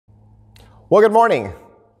Well, good morning.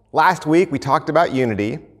 Last week we talked about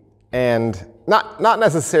unity, and not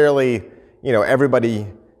necessarily, everybody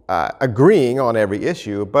agreeing on every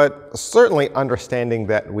issue, but certainly understanding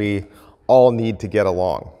that we all need to get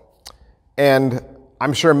along. And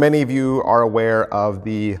I'm sure many of you are aware of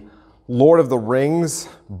the Lord of the Rings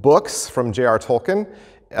books from J.R. Tolkien.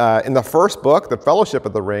 In the first book, The Fellowship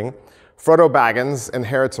of the Ring, Frodo Baggins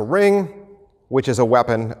inherits a ring, which is a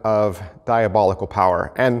weapon of diabolical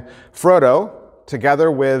power. And Frodo, together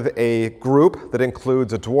with a group that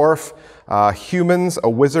includes a dwarf, humans, a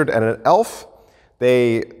wizard, and an elf,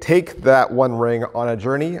 they take that one ring on a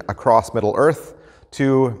journey across Middle-earth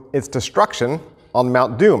to its destruction on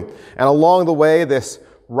Mount Doom. And along the way, this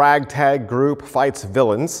ragtag group fights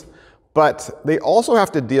villains, but they also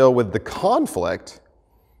have to deal with the conflict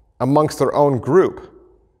amongst their own group,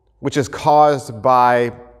 which is caused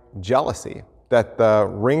by jealousy that the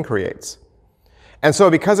ring creates. And so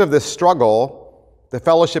because of this struggle, the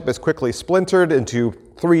fellowship is quickly splintered into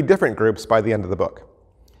 3 different groups by the end of the book.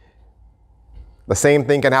 The same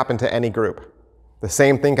thing can happen to any group. The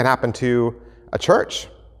same thing can happen to a church.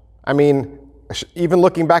 I mean, even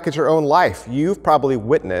looking back at your own life, you've probably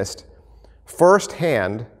witnessed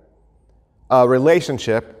firsthand a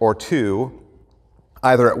relationship or two,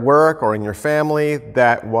 either at work or in your family,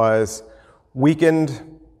 that was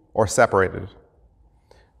weakened or separated.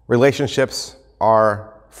 Relationships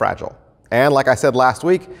are fragile. And like I said last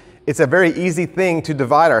week, it's a very easy thing to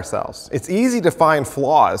divide ourselves. It's easy to find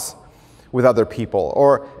flaws with other people,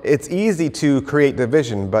 or it's easy to create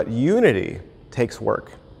division, but unity takes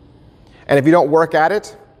work. And if you don't work at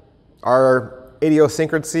it, our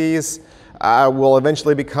idiosyncrasies will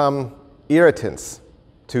eventually become irritants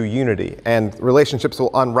to unity, and relationships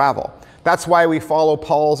will unravel. That's why we follow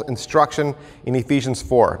Paul's instruction in Ephesians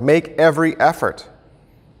 4. Make every effort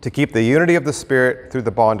to keep the unity of the Spirit through the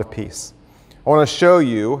bond of peace. I want to show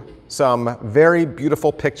you some very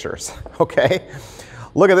beautiful pictures, okay?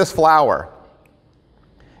 Look at this flower.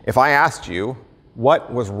 If I asked you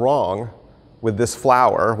what was wrong with this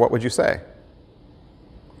flower, what would you say?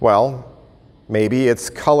 Well, maybe its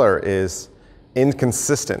color is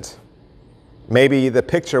inconsistent. Maybe the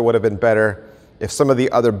picture would have been better if some of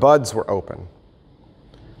the other buds were open.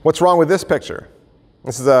 What's wrong with this picture?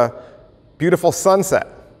 This is a beautiful sunset,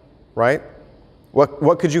 right?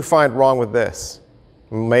 What could you find wrong with this?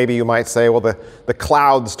 Maybe you might say, well, the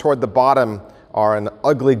clouds toward the bottom are an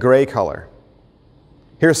ugly gray color.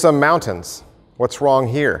 Here's some mountains. What's wrong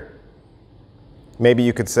here? Maybe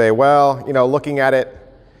you could say, well, looking at it,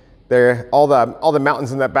 all the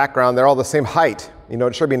mountains in that background, they're all the same height.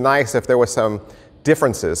 It sure be nice if there was some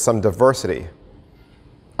differences, some diversity.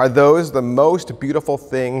 Are those the most beautiful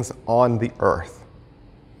things on the earth?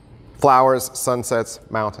 Flowers, sunsets,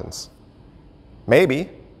 mountains. Maybe.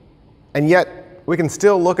 And yet, we can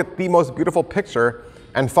still look at the most beautiful picture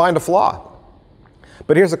and find a flaw.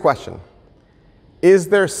 But here's the question. Is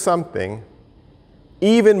there something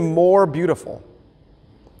even more beautiful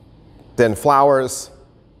than flowers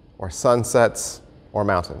or sunsets or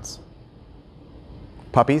mountains?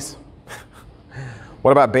 Puppies?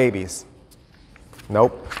 What about babies?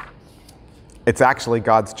 Nope. It's actually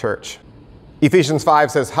God's church. Ephesians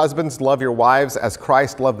 5 says, "Husbands, love your wives as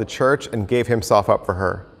Christ loved the church and gave himself up for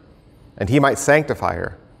her, and he might sanctify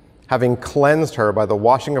her, having cleansed her by the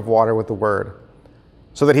washing of water with the word,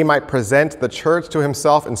 so that he might present the church to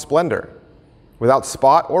himself in splendor, without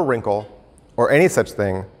spot or wrinkle or any such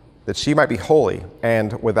thing, that she might be holy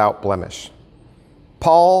and without blemish."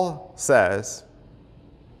 Paul says,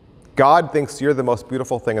 God thinks you're the most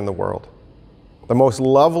beautiful thing in the world. The most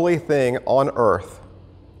lovely thing on earth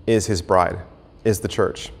is his bride, is the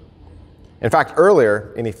church. In fact,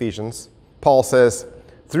 earlier in Ephesians, Paul says,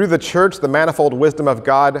 "Through the church, the manifold wisdom of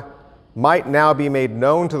God might now be made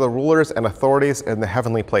known to the rulers and authorities in the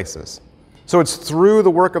heavenly places." So it's through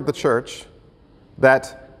the work of the church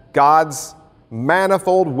that God's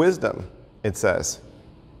manifold wisdom, it says,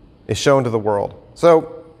 is shown to the world.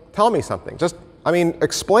 So tell me something.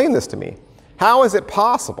 Explain this to me. How is it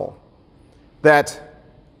possible that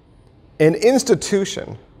an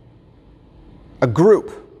institution, a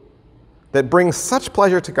group that brings such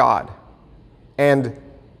pleasure to God and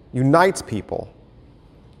unites people,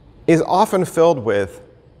 is often filled with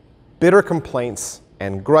bitter complaints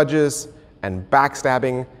and grudges and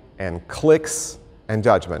backstabbing and cliques and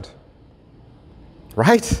judgment?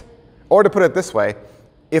 Right? Or to put it this way,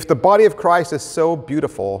 if the body of Christ is so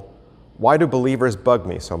beautiful, why do believers bug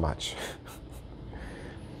me so much?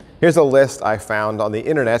 Here's a list I found on the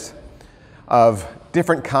internet of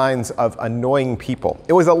different kinds of annoying people.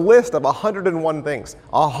 It was a list of 101 things,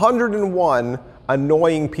 101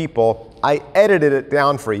 annoying people. I edited it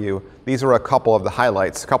down for you. These are a couple of the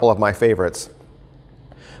highlights, a couple of my favorites.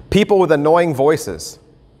 People with annoying voices.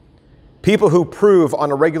 People who prove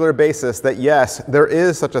on a regular basis that yes, there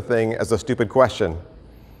is such a thing as a stupid question.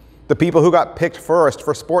 The people who got picked first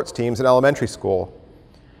for sports teams in elementary school.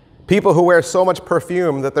 People who wear so much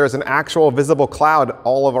perfume that there's an actual visible cloud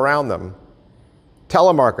all around them.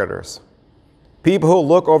 Telemarketers. People who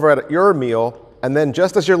look over at your meal and then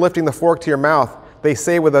just as you're lifting the fork to your mouth, they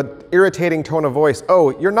say with an irritating tone of voice,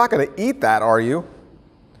 "Oh, you're not going to eat that, are you?"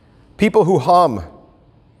 People who hum.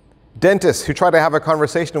 Dentists who try to have a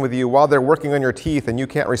conversation with you while they're working on your teeth and you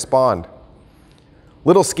can't respond.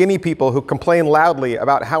 Little skinny people who complain loudly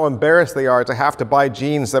about how embarrassed they are to have to buy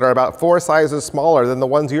jeans that are about 4 sizes smaller than the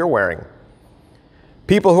ones you're wearing.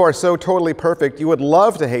 People who are so totally perfect you would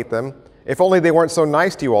love to hate them if only they weren't so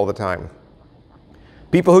nice to you all the time.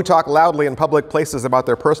 People who talk loudly in public places about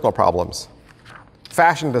their personal problems.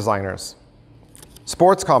 Fashion designers.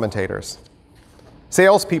 Sports commentators.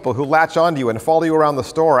 Salespeople who latch onto you and follow you around the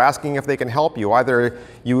store asking if they can help you,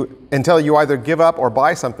 until you either give up or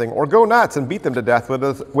buy something or go nuts and beat them to death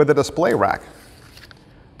with a display rack.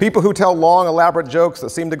 People who tell long, elaborate jokes that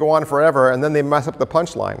seem to go on forever and then they mess up the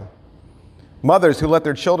punchline. Mothers who let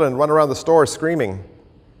their children run around the store screaming.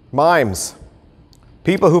 Mimes.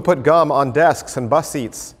 People who put gum on desks and bus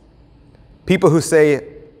seats. People who say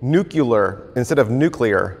nuclear instead of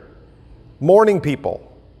nuclear. Morning people.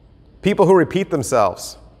 People who repeat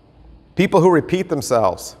themselves. People who repeat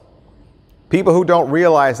themselves. People who don't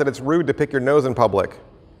realize that it's rude to pick your nose in public.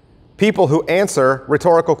 People who answer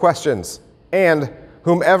rhetorical questions. And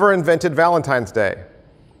whomever invented Valentine's Day.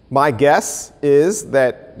 My guess is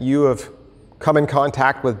that you have come in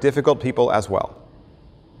contact with difficult people as well.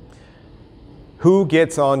 Who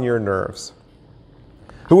gets on your nerves?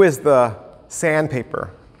 Who is the sandpaper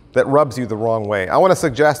that rubs you the wrong way? I want to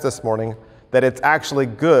suggest this morning that it's actually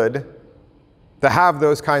good to have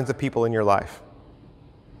those kinds of people in your life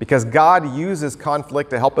because God uses conflict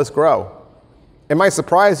to help us grow. It might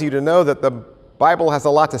surprise you to know that the Bible has a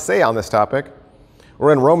lot to say on this topic.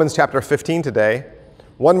 We're in Romans chapter 15 today.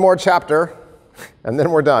 One more chapter, and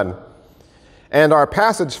then we're done. And our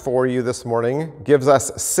passage for you this morning gives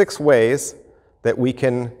us 6 ways that we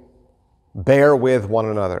can bear with one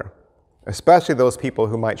another, especially those people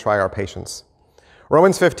who might try our patience.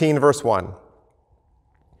 Romans 15, verse 1.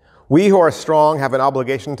 We who are strong have an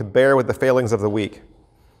obligation to bear with the failings of the weak,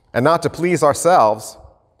 and not to please ourselves.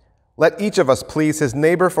 Let each of us please his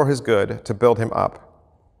neighbor for his good, to build him up.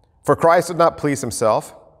 For Christ did not please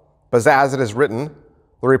himself, but as it is written,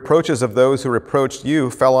 the reproaches of those who reproached you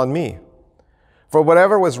fell on me. For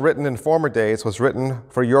whatever was written in former days was written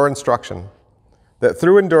for your instruction, that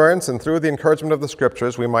through endurance and through the encouragement of the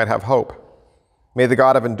Scriptures we might have hope. May the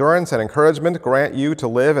God of endurance and encouragement grant you to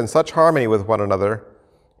live in such harmony with one another,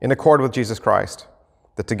 in accord with Jesus Christ,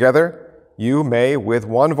 that together you may with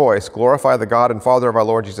one voice glorify the God and Father of our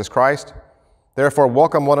Lord Jesus Christ. Therefore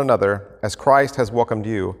welcome one another as Christ has welcomed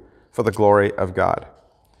you for the glory of God.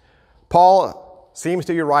 Paul seems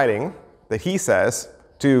to be writing that he says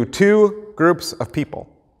to 2 groups of people.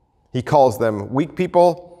 He calls them weak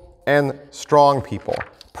people and strong people.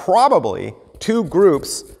 Probably 2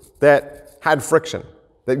 groups that had friction,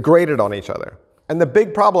 that grated on each other. And the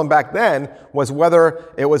big problem back then was whether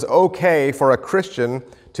it was okay for a Christian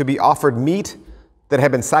to be offered meat that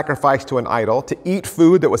had been sacrificed to an idol, to eat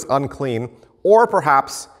food that was unclean, or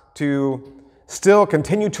perhaps to still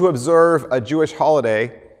continue to observe a Jewish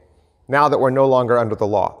holiday now that we're no longer under the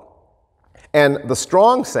law. And the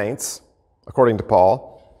strong saints, according to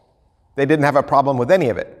Paul, they didn't have a problem with any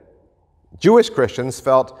of it. Jewish Christians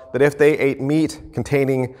felt that if they ate meat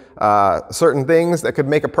containing certain things that could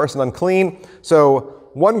make a person unclean, so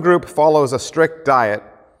one group follows a strict diet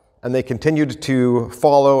and they continued to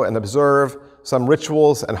follow and observe some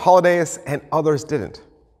rituals and holidays, and others didn't.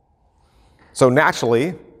 So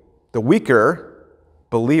naturally, the weaker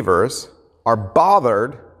believers are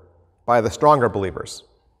bothered by the stronger believers,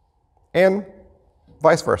 and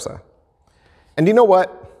vice versa. And you know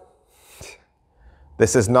what?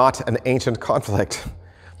 This is not an ancient conflict.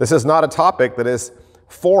 This is not a topic that is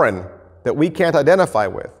foreign, that we can't identify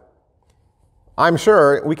with. I'm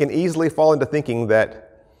sure we can easily fall into thinking that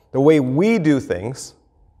the way we do things,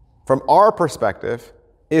 from our perspective,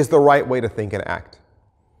 is the right way to think and act.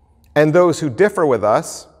 And those who differ with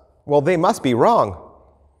us, well, they must be wrong.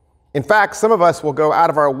 In fact, some of us will go out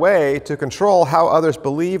of our way to control how others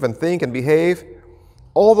believe and think and behave,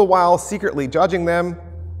 all the while secretly judging them,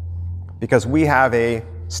 because we have a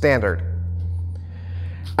standard.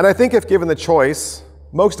 And I think if given the choice,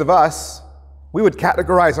 most of us, we would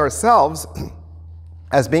categorize ourselves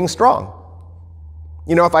as being strong.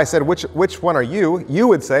 You know, if I said, which one are you? You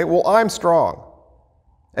would say, well, I'm strong,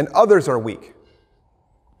 and others are weak.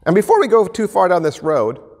 And before we go too far down this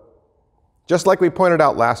road, just like we pointed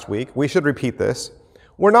out last week, we should repeat this.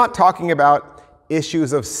 We're not talking about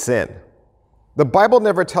issues of sin. The Bible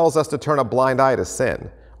never tells us to turn a blind eye to sin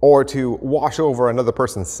or to wash over another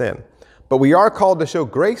person's sin. But we are called to show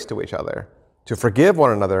grace to each other, to forgive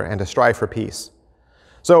one another, and to strive for peace.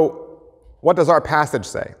 So what does our passage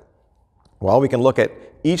say? Well, we can look at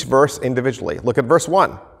each verse individually. Look at verse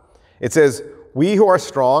 1. It says, "We who are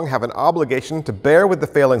strong have an obligation to bear with the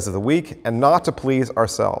failings of the weak and not to please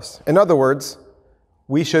ourselves." In other words,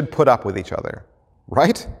 we should put up with each other,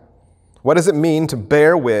 right? What does it mean to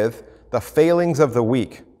bear with the failings of the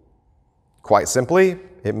weak? Quite simply,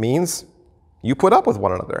 it means you put up with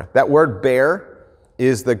one another. That word bear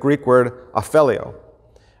is the Greek word aphelio.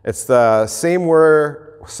 It's the same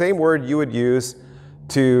word you would use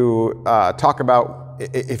to talk about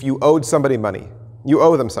if you owed somebody money. You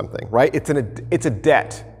owe them something, right? It's a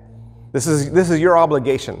debt. This is your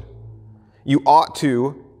obligation. You ought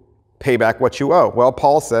to pay back what you owe. Well,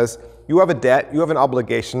 Paul says you have a debt, you have an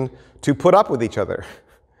obligation to put up with each other.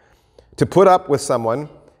 To put up with someone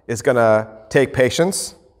is going to take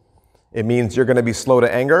patience. It means you're going to be slow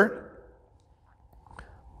to anger.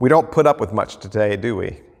 We don't put up with much today, do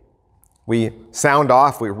we? We sound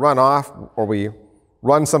off, we run off, or we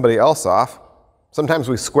run somebody else off. Sometimes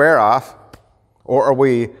we square off, or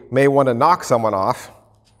we may want to knock someone off,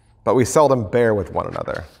 but we seldom bear with one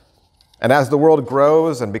another. And as the world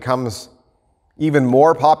grows and becomes even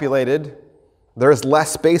more populated, there is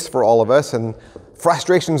less space for all of us, and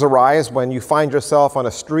frustrations arise when you find yourself on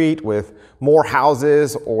a street with more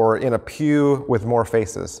houses or in a pew with more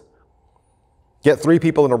faces. Get 3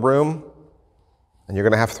 people in a room, and you're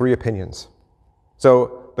going to have 3 opinions.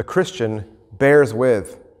 So the Christian bears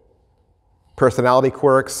with personality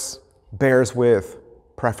quirks, bears with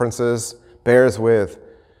preferences, bears with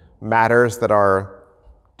matters that are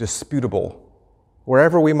disputable,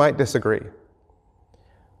 wherever we might disagree.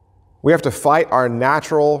 We have to fight our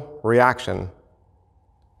natural reaction,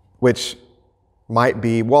 which might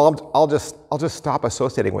be, well, I'll just stop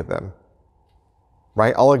associating with them,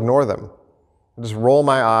 right? I'll ignore them. I'll just roll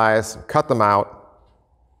my eyes, cut them out,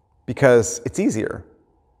 because it's easier,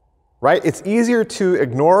 right? It's easier to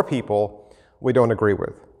ignore people we don't agree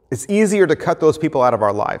with. It's easier to cut those people out of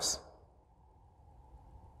our lives.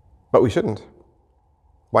 But we shouldn't.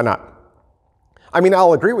 Why not? I mean,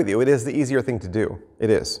 I'll agree with you. It is the easier thing to do. It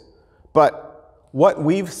is. But what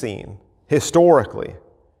we've seen historically,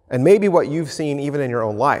 and maybe what you've seen even in your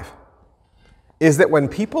own life, is that when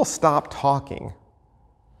people stop talking,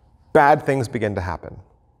 bad things begin to happen.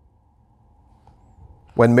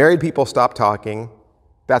 When married people stop talking,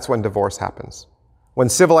 that's when divorce happens. When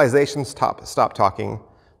civilizations stop talking,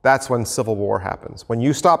 that's when civil war happens. When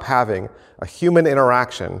you stop having a human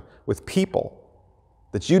interaction with people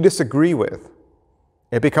that you disagree with,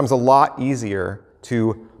 it becomes a lot easier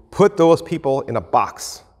to put those people in a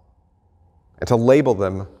box and to label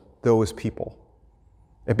them those people.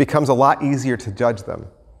 It becomes a lot easier to judge them,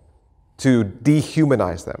 to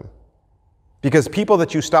dehumanize them, because people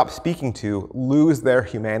that you stop speaking to lose their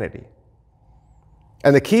humanity.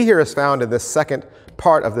 And the key here is found in this second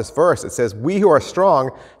part of this verse. It says, "We who are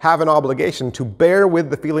strong have an obligation to bear with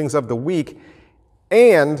the feelings of the weak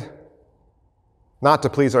and not to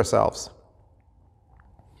please ourselves."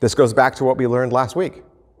 This goes back to what we learned last week.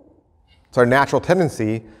 It's our natural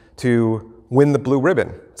tendency to win the blue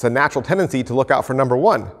ribbon. It's a natural tendency to look out for number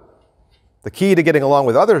one. The key to getting along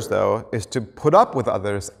with others, though, is to put up with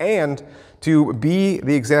others and to be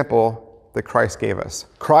the example that Christ gave us.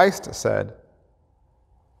 Christ said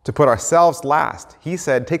to put ourselves last. He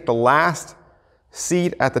said, take the last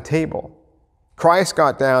seat at the table. Christ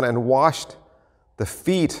got down and washed the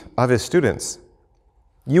feet of his students.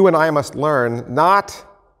 You and I must learn not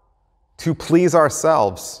to please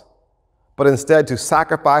ourselves, but instead to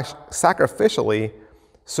sacrificially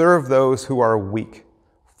serve those who are weak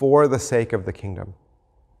for the sake of the kingdom.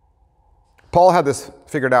 Paul had this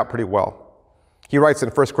figured out pretty well. He writes in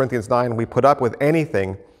 1 Corinthians 9, "We put up with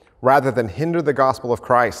anything rather than hinder the gospel of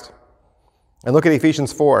Christ." And look at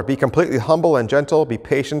Ephesians 4, "Be completely humble and gentle, be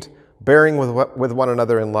patient, bearing with one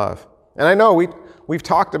another in love." And I know we've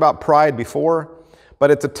talked about pride before,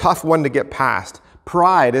 but it's a tough one to get past.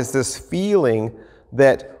 Pride is this feeling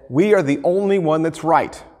that we are the only one that's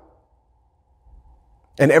right,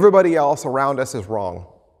 and everybody else around us is wrong.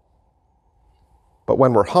 But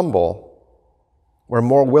when we're humble, we're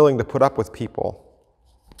more willing to put up with people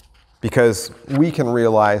because we can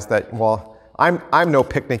realize that, well, I'm no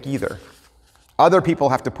picnic either. Other people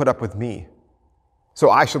have to put up with me. So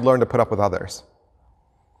I should learn to put up with others.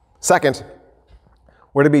 Second,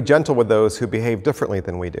 we're to be gentle with those who behave differently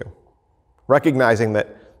than we do, recognizing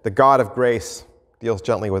that the God of grace deals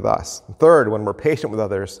gently with us. Third, when we're patient with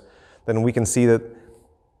others, then we can see that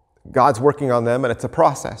God's working on them and it's a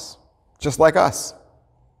process, just like us.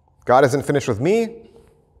 God isn't finished with me.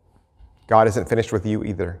 God isn't finished with you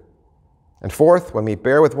either. And fourth, when we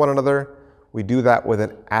bear with one another, we do that with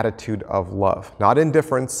an attitude of love, not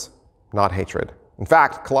indifference, not hatred. In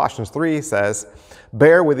fact, Colossians 3 says,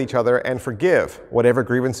 bear with each other and forgive whatever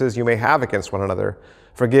grievances you may have against one another.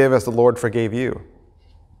 Forgive as the Lord forgave you.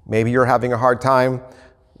 Maybe you're having a hard time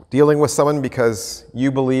dealing with someone because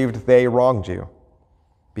you believed they wronged you.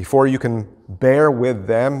 Before you can bear with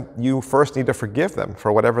them, you first need to forgive them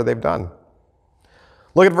for whatever they've done.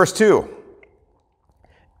 Look at verse 2.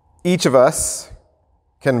 Each of us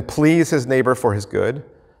can please his neighbor for his good,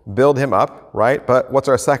 build him up, right? But what's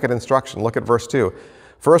our second instruction? Look at verse 2.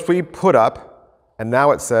 First we put up, and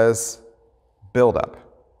now it says build up.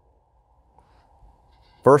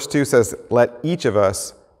 Verse 2 says, let each of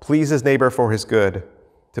us please his neighbor for his good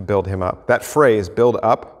to build him up. That phrase, build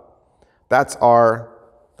up, that's our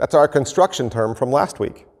construction term from last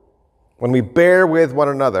week. When we bear with one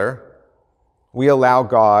another, we allow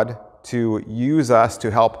God to use us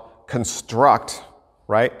to help construct,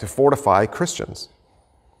 right, to fortify Christians.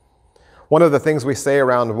 One of the things we say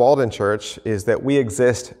around Walden Church is that we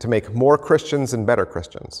exist to make more Christians and better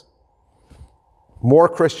Christians. More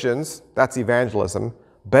Christians, that's evangelism.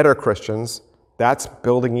 Better Christians, that's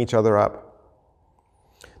building each other up.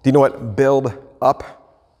 Do you know what build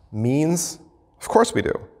up means? Of course we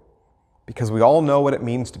do, because we all know what it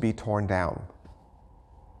means to be torn down.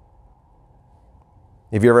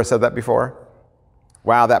 Have you ever said that before?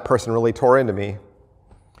 Wow, that person really tore into me.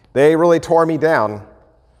 They really tore me down.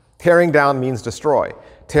 Tearing down means destroy.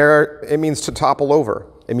 It means to topple over.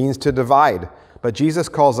 It means to divide. But Jesus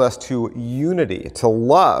calls us to unity, to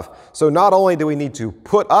love. So not only do we need to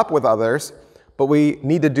put up with others, but we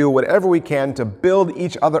need to do whatever we can to build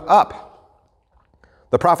each other up.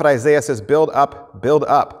 The prophet Isaiah says, build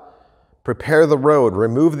up, prepare the road,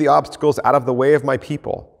 remove the obstacles out of the way of my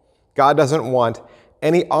people. God doesn't want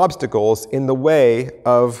any obstacles in the way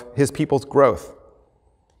of his people's growth.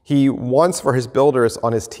 He wants for his builders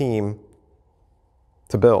on his team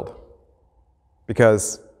to build,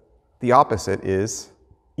 because the opposite is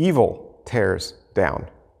evil tears down.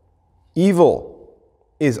 Evil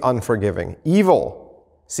is unforgiving. Evil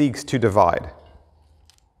seeks to divide.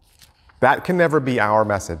 That can never be our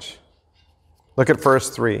message. Look at verse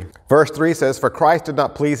 3. Verse 3 says, for Christ did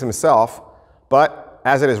not please himself, but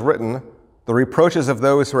as it is written, the reproaches of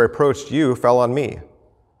those who reproached you fell on me.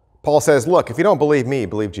 Paul says, look, if you don't believe me,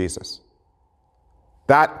 believe Jesus.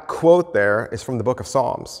 That quote there is from the book of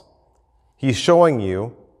Psalms. He's showing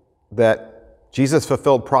you that Jesus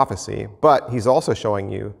fulfilled prophecy, but he's also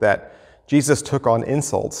showing you that Jesus took on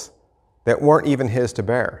insults that weren't even his to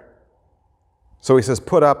bear. So he says,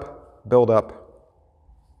 put up, build up,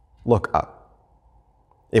 look up.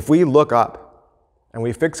 If we look up and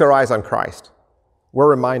we fix our eyes on Christ, we're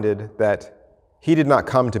reminded that he did not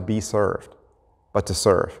come to be served, but to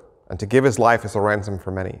serve, and to give his life as a ransom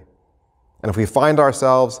for many. And if we find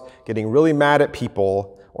ourselves getting really mad at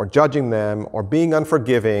people, or judging them, or being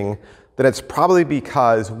unforgiving, then it's probably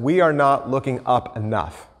because we are not looking up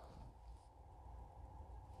enough.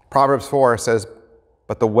 Proverbs 4 says,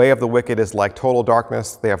 but the way of the wicked is like total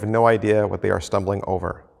darkness. They have no idea what they are stumbling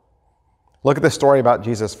over. Look at the story about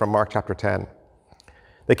Jesus from Mark chapter 10.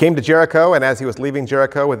 They came to Jericho, and as he was leaving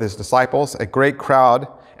Jericho with his disciples, a great crowd,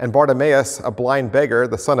 and Bartimaeus, a blind beggar,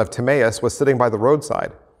 the son of Timaeus, was sitting by the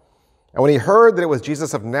roadside. And when he heard that it was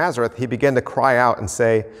Jesus of Nazareth, he began to cry out and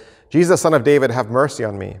say, Jesus, son of David, have mercy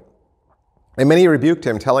on me. And many rebuked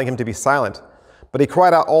him, telling him to be silent. But he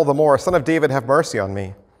cried out all the more, Son of David, have mercy on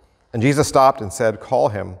me. And Jesus stopped and said, call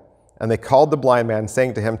him. And they called the blind man,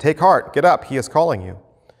 saying to him, take heart, get up, he is calling you.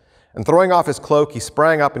 And throwing off his cloak, he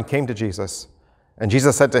sprang up and came to Jesus. And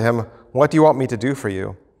Jesus said to him, what do you want me to do for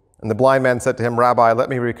you? And the blind man said to him, Rabbi, let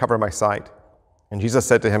me recover my sight. And Jesus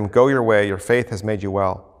said to him, go your way, your faith has made you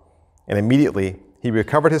well. And immediately he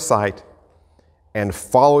recovered his sight and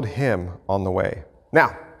followed him on the way.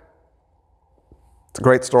 Now, it's a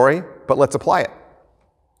great story, but let's apply it.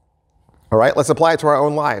 All right, let's apply it to our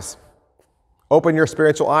own lives. Open your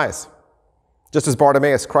spiritual eyes. Just as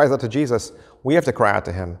Bartimaeus cries out to Jesus, we have to cry out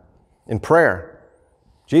to him in prayer.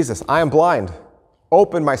 Jesus, I am blind.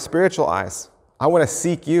 Open my spiritual eyes. I want to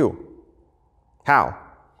seek you. How?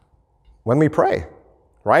 When we pray,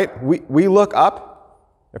 right? We look up.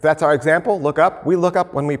 If that's our example, look up. We look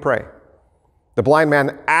up when we pray. The blind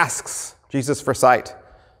man asks Jesus for sight.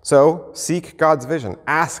 So seek God's vision.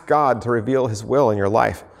 Ask God to reveal his will in your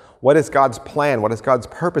life. What is God's plan? What is God's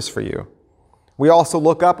purpose for you? We also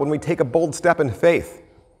look up when we take a bold step in faith.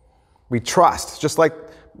 We trust, just like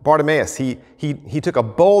Bartimaeus. He took a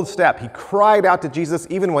bold step. He cried out to Jesus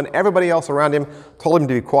even when everybody else around him told him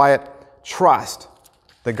to be quiet. Trust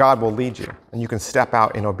that God will lead you and you can step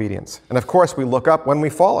out in obedience. And of course, we look up when we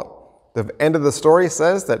follow. The end of the story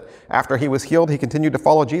says that after he was healed, he continued to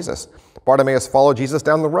follow Jesus. Bartimaeus followed Jesus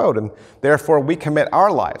down the road, and therefore we commit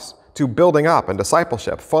our lives to building up and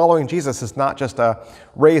discipleship. Following Jesus is not just a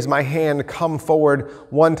raise my hand, come forward,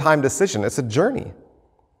 one-time decision. It's a journey.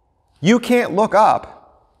 You can't look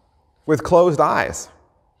up with closed eyes.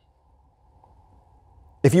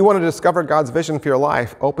 If you want to discover God's vision for your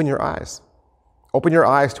life, open your eyes. Open your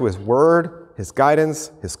eyes to his word, his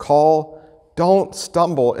guidance, his call. Don't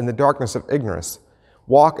stumble in the darkness of ignorance.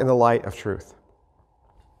 Walk in the light of truth.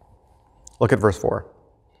 Look at verse 4.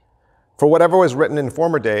 For whatever was written in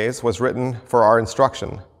former days was written for our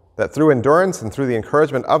instruction, that through endurance and through the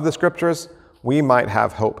encouragement of the scriptures, we might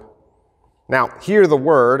have hope. Now, here the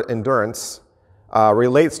word endurance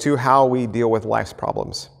relates to how we deal with life's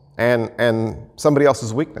problems and somebody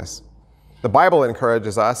else's weakness. The Bible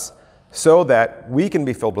encourages us so that we can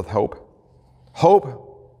be filled with hope.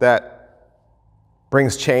 Hope that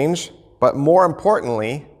brings change, but more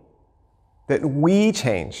importantly, that we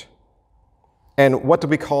change. And what do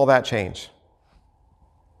we call that change?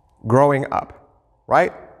 Growing up,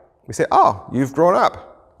 right? We say, oh, you've grown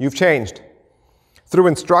up. You've changed. Through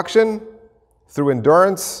instruction, through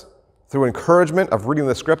endurance, through encouragement of reading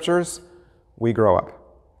the scriptures, we grow up.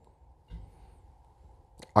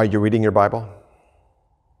 Are you reading your Bible?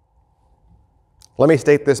 Let me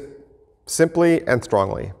state this simply and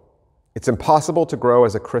strongly. It's impossible to grow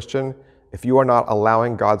as a Christian if you are not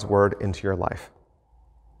allowing God's word into your life.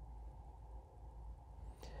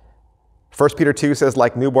 1 Peter 2 says,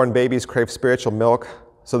 like newborn babies crave spiritual milk,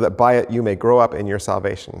 so that by it you may grow up in your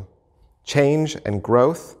salvation. Change and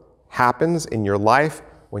growth happens in your life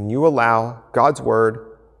when you allow God's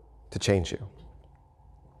word to change you.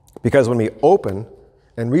 Because when we open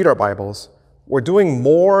and read our Bibles, we're doing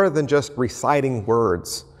more than just reciting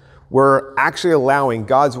words. We're actually allowing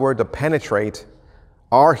God's word to penetrate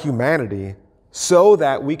our humanity so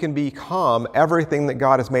that we can become everything that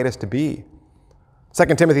God has made us to be. 2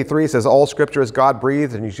 Timothy 3 says, all scripture is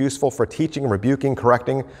God-breathed and is useful for teaching, rebuking,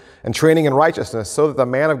 correcting, and training in righteousness, so that the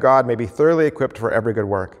man of God may be thoroughly equipped for every good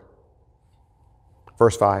work.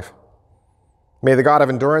 Verse 5. May the God of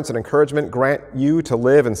endurance and encouragement grant you to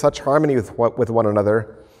live in such harmony with one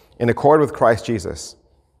another in accord with Christ Jesus.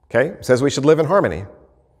 Okay? It says we should live in harmony.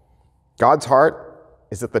 God's heart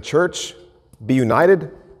is that the church be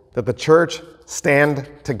united, that the church stand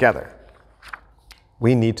together.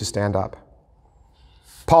 We need to stand up.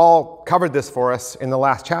 Paul covered this for us in the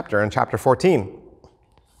last chapter, in chapter 14.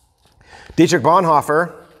 Dietrich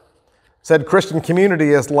Bonhoeffer said Christian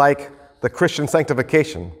community is like the Christian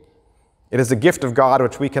sanctification. It is a gift of God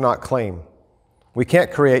which we cannot claim. We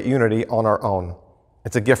can't create unity on our own.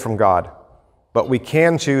 It's a gift from God. But we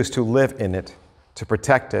can choose to live in it, to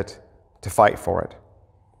protect it, to fight for it.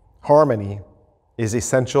 Harmony is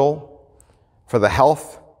essential for the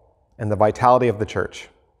health and the vitality of the church.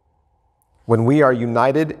 When we are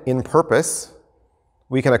united in purpose,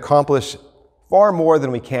 we can accomplish far more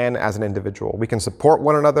than we can as an individual. We can support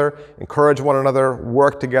one another, encourage one another,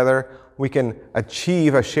 work together. We can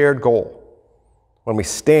achieve a shared goal when we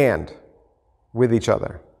stand with each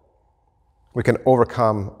other. We can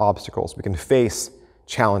overcome obstacles. We can face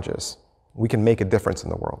challenges. We can make a difference in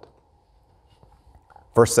the world.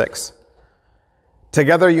 Verse 6.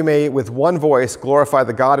 Together you may with one voice glorify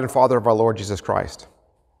the God and Father of our Lord Jesus Christ.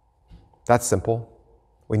 That's simple.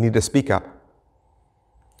 We need to speak up.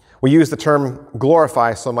 We use the term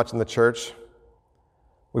glorify so much in the church,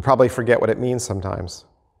 we probably forget what it means sometimes.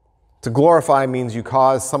 To glorify means you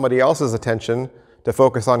cause somebody else's attention to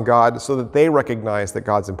focus on God so that they recognize that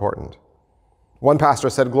God's important. One pastor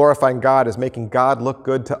said glorifying God is making God look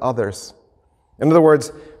good to others. In other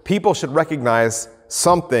words, people should recognize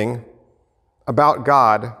something about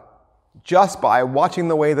God just by watching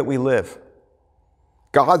the way that we live.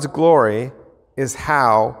 God's glory is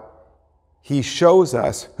how he shows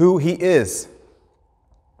us who he is.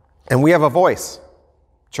 And we have a voice,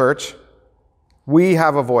 church. We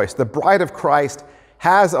have a voice. The bride of Christ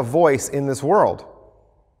has a voice in this world.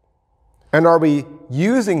 And are we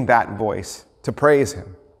using that voice to praise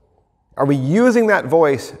him? Are we using that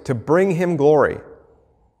voice to bring him glory?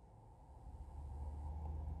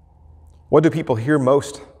 What do people hear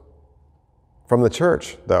most from the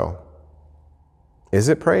church, though? Is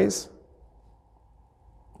it praise?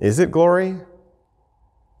 Is it glory?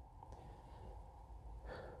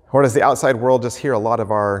 Or does the outside world just hear a lot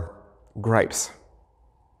of our gripes?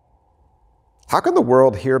 How can the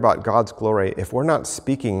world hear about God's glory if we're not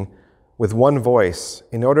speaking with one voice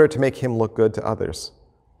in order to make him look good to others?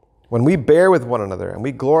 When we bear with one another and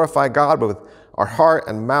we glorify God with our heart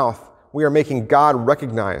and mouth, we are making God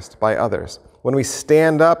recognized by others. When we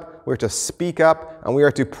stand up, we're to speak up and we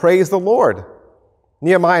are to praise the Lord.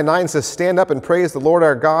 Nehemiah 9 says, "Stand up and praise the Lord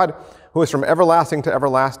our God, who is from everlasting to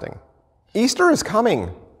everlasting." Easter is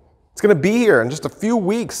coming. It's going to be here in just a few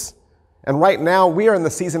weeks. And right now, we are in the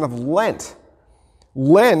season of Lent.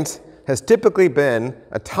 Lent has typically been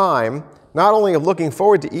a time not only of looking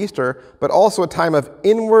forward to Easter, but also a time of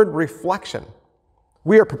inward reflection.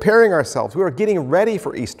 We are preparing ourselves. We are getting ready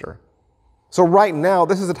for Easter. So right now,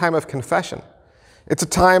 this is a time of confession. It's a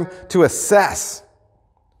time to assess,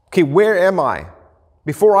 okay, where am I?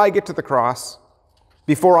 Before I get to the cross,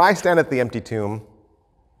 before I stand at the empty tomb,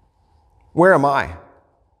 where am I?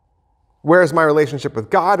 Where is my relationship with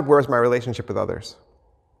God? Where is my relationship with others?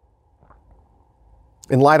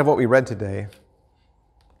 In light of what we read today,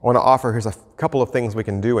 I want to offer here's a couple of things we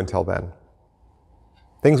can do until then.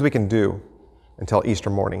 Things we can do until Easter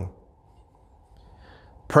morning.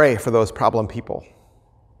 Pray for those problem people.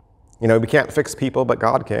 You know, we can't fix people, but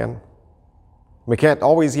God can. We can't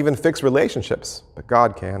always even fix relationships, but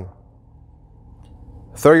God can.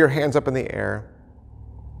 Throw your hands up in the air,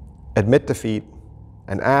 admit defeat,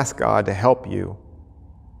 and ask God to help you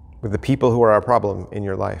with the people who are a problem in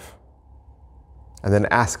your life. And then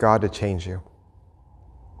ask God to change you.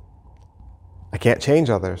 I can't change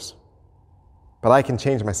others, but I can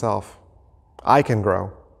change myself. I can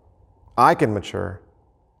grow. I can mature.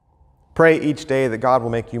 Pray each day that God will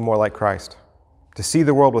make you more like Christ, to see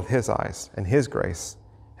the world with his eyes and his grace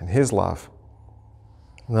and his love.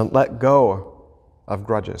 And then let go of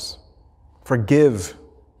grudges. Forgive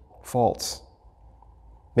faults.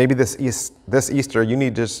 Maybe this Easter you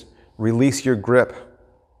need to just release your grip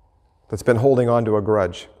that's been holding on to a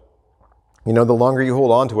grudge. You know, the longer you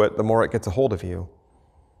hold on to it, the more it gets a hold of you.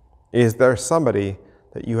 Is there somebody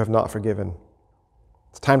that you have not forgiven?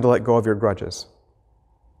 It's time to let go of your grudges.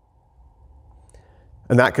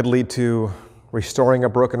 And that could lead to restoring a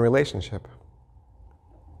broken relationship.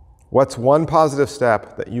 What's one positive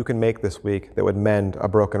step that you can make this week that would mend a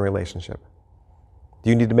broken relationship? Do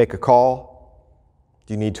you need to make a call?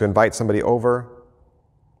 Do you need to invite somebody over?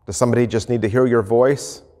 Does somebody just need to hear your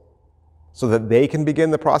voice so that they can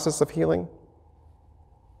begin the process of healing?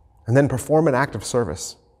 And then perform an act of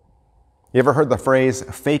service. You ever heard the phrase,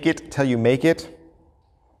 fake it till you make it?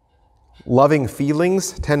 Loving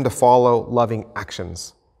feelings tend to follow loving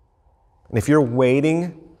actions. And if you're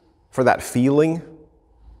waiting for that feeling,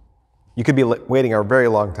 you could be waiting a very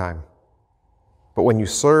long time. But when you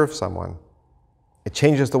serve someone, it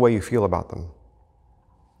changes the way you feel about them.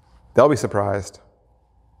 They'll be surprised,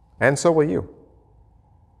 and so will you.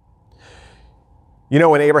 You know,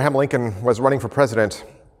 when Abraham Lincoln was running for president,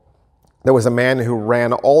 there was a man who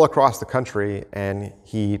ran all across the country and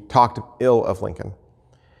he talked ill of Lincoln.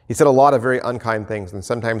 He said a lot of very unkind things, and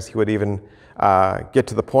sometimes he would even get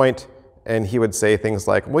to the point and he would say things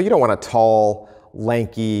like, well, you don't want a tall,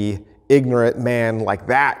 lanky, ignorant man like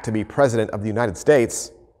that to be president of the United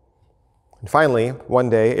States. And finally, one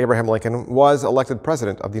day, Abraham Lincoln was elected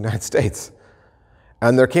president of the United States.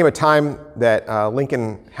 And there came a time that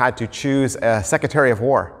Lincoln had to choose a Secretary of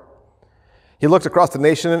War. He looked across the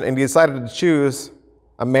nation and he decided to choose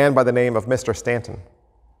a man by the name of Mr. Stanton.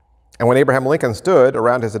 And when Abraham Lincoln stood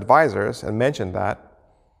around his advisors and mentioned that,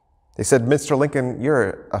 they said, Mr. Lincoln,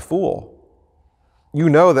 you're a fool. You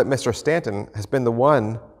know that Mr. Stanton has been the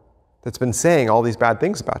one that's been saying all these bad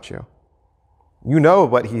things about you. You know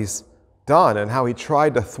what he's done and how he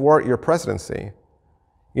tried to thwart your presidency.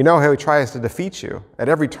 You know how he tries to defeat you at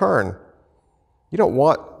every turn. You don't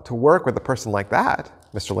want to work with a person like that,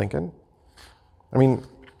 Mr. Lincoln. I mean,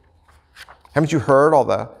 haven't you heard all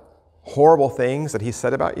the horrible things that he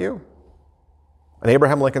said about you? And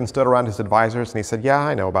Abraham Lincoln stood around his advisors and he said, yeah,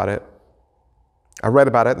 I know about it. I read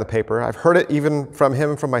about it in the paper. I've heard it even from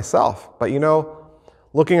him, from myself. But you know,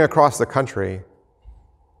 looking across the country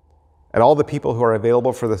at all the people who are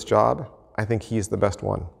available for this job, I think he's the best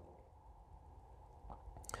one.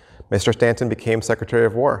 Mr. Stanton became Secretary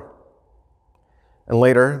of War. And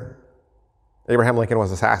later, Abraham Lincoln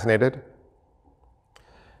was assassinated.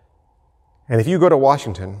 And if you go to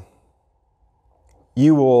Washington,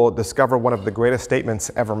 you will discover one of the greatest statements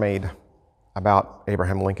ever made about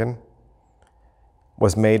Abraham Lincoln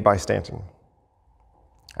was made by Stanton.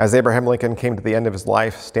 As Abraham Lincoln came to the end of his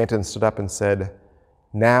life, Stanton stood up and said,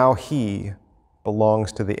 Now he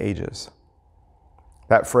belongs to the ages.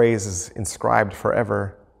 That phrase is inscribed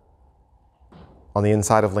forever on the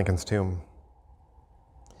inside of Lincoln's tomb.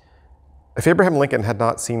 If Abraham Lincoln had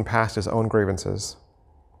not seen past his own grievances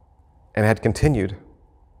and had continued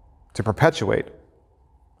to perpetuate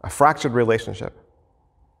a fractured relationship,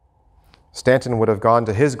 Stanton would have gone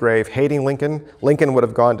to his grave hating Lincoln. Lincoln would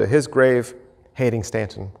have gone to his grave hating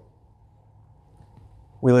Stanton.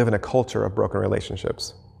 We live in a culture of broken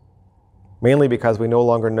relationships, mainly because we no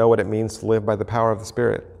longer know what it means to live by the power of the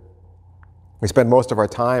Spirit. We spend most of our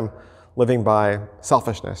time living by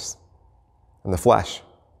selfishness and the flesh,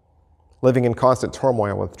 living in constant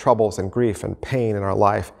turmoil with troubles and grief and pain in our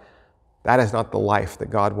life. That is not the life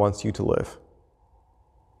that God wants you to live.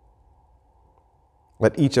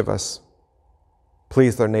 Let each of us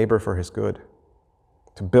please their neighbor for his good,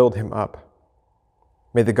 to build him up.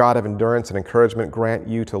 May the God of endurance and encouragement grant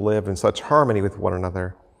you to live in such harmony with one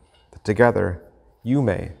another that together you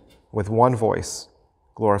may, with one voice,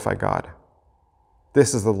 glorify God.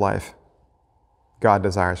 This is the life God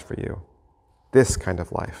desires for you, this kind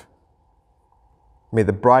of life. May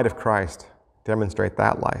the bride of Christ demonstrate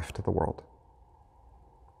that life to the world.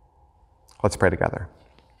 Let's pray together.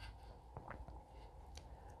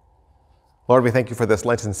 Lord, we thank you for this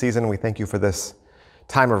Lenten season. We thank you for this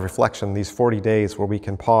time of reflection, these 40 days where we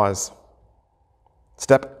can pause,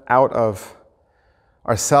 step out of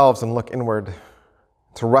ourselves and look inward,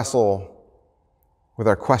 to wrestle with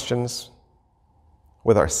our questions,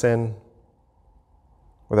 with our sin,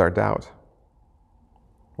 with our doubt,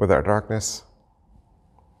 with our darkness.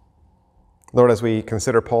 Lord, as we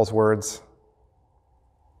consider Paul's words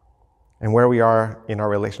and where we are in our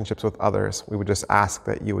relationships with others, we would just ask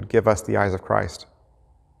that you would give us the eyes of Christ.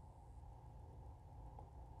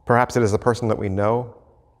 Perhaps it is a person that we know,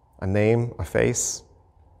 a name, a face.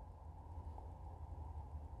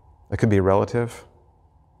 It could be a relative,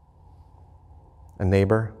 a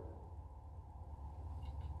neighbor,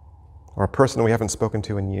 or a person we haven't spoken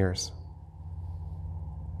to in years.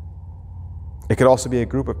 It could also be a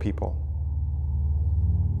group of people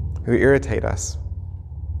who irritate us,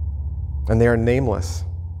 and they are nameless,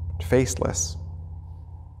 faceless,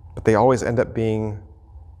 but they always end up being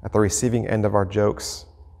at the receiving end of our jokes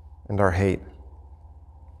and our hate.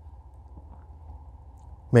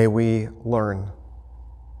 May we learn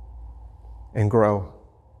and grow.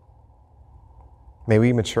 May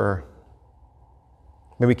we mature.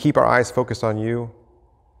 May we keep our eyes focused on you.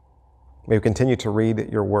 May we continue to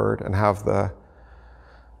read your word and have the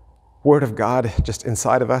word of God just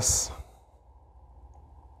inside of us,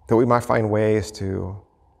 that we might find ways to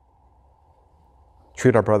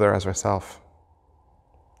treat our brother as ourselves,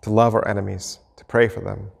 to love our enemies, to pray for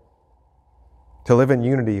them, to live in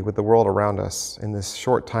unity with the world around us in this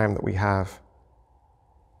short time that we have.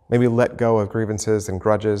 May we let go of grievances and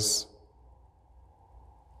grudges.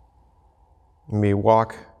 May we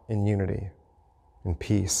walk in unity, in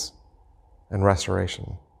peace, and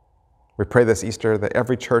restoration. We pray this Easter that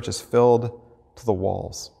every church is filled to the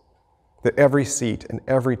walls, that every seat in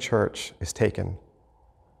every church is taken,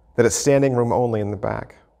 that it's standing room only in the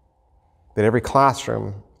back, that every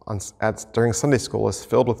classroom during Sunday school is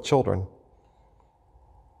filled with children,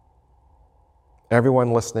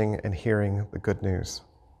 everyone listening and hearing the good news,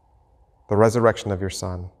 the resurrection of your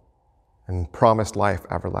Son, and promised life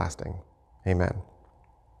everlasting. Amen.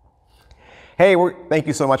 Hey, thank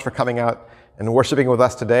you so much for coming out and worshiping with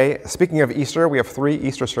us today. Speaking of Easter, we have 3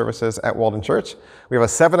 Easter services at Walden Church. We have a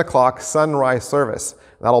 7 o'clock sunrise service.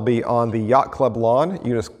 That'll be on the Yacht Club lawn.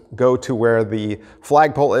 You just go to where the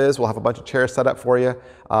flagpole is. We'll have a bunch of chairs set up for you.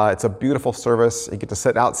 It's a beautiful service. You get to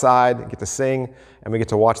sit outside, you get to sing, and we get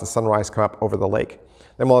to watch the sunrise come up over the lake.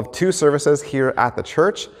 Then we'll have 2 services here at the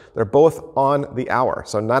church. They're both on the hour,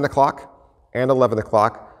 so 9 o'clock and 11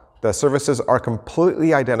 o'clock. The services are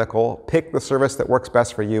completely identical. Pick the service that works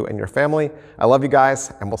best for you and your family. I love you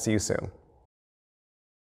guys, and we'll see you soon.